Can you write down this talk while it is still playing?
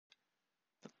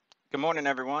Good morning,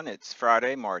 everyone. It's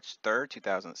Friday, March 3rd,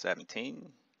 2017.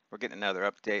 We're getting another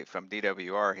update from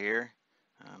DWR here.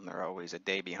 They're always a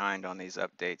day behind on these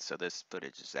updates, so this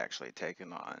footage is actually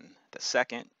taken on the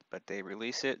 2nd, but they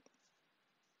release it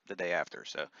the day after.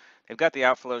 So they've got the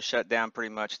outflow shut down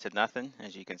pretty much to nothing,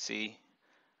 as you can see.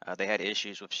 They had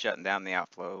issues with shutting down the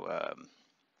outflow.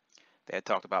 They had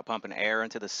talked about pumping air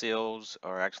into the seals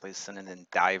or actually sending in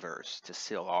divers to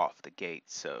seal off the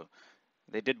gates. So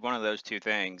they did one of those two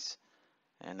things,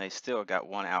 and they still got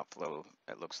one outflow,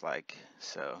 it looks like.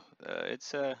 So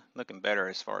it's looking better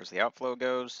as far as the outflow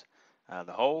goes.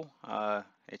 The hole,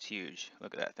 it's huge.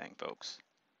 Look at that thing, folks.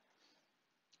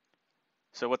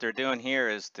 So what they're doing here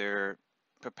is they're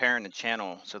preparing the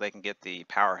channel so they can get the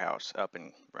powerhouse up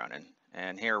and running.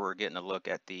 And here we're getting a look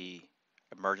at the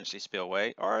emergency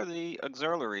spillway or the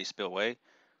auxiliary spillway,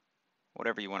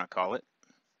 whatever you want to call it.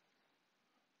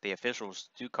 The officials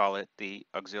do call it the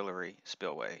auxiliary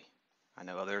spillway. I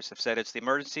know others have said it's the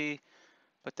emergency,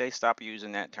 but they stop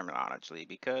using that terminology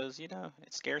because, you know,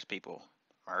 it scares people.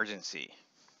 Emergency.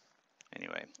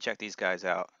 Anyway, check these guys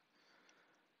out.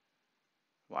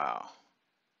 Wow.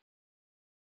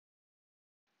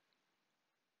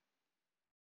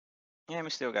 Yeah,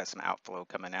 we still got some outflow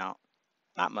coming out.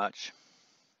 Not much.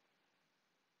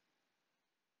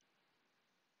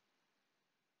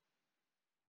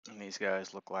 And these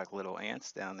guys look like little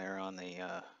ants down there on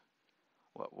the,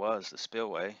 what was the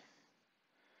spillway.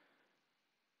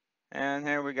 And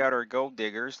here we got our gold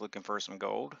diggers looking for some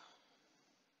gold.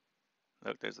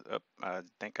 Look, I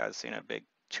think I've seen a big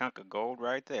chunk of gold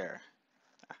right there.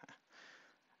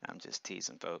 I'm just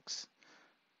teasing, folks.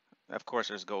 Of course,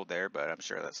 there's gold there, but I'm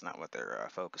sure that's not what they're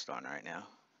focused on right now.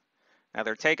 Now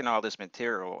they're taking all this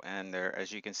material, and they're,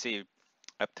 as you can see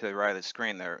up to the right of the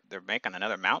screen, they're making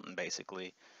another mountain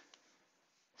basically.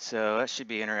 So that should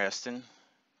be interesting.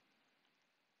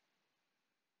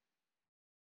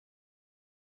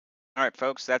 All right,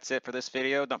 folks, that's it for this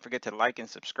video. Don't forget to like and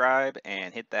subscribe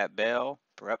and hit that bell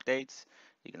for updates.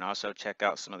 You can also check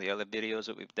out some of the other videos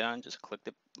that we've done. Just click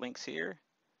the links here.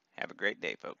 Have a great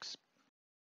day, folks.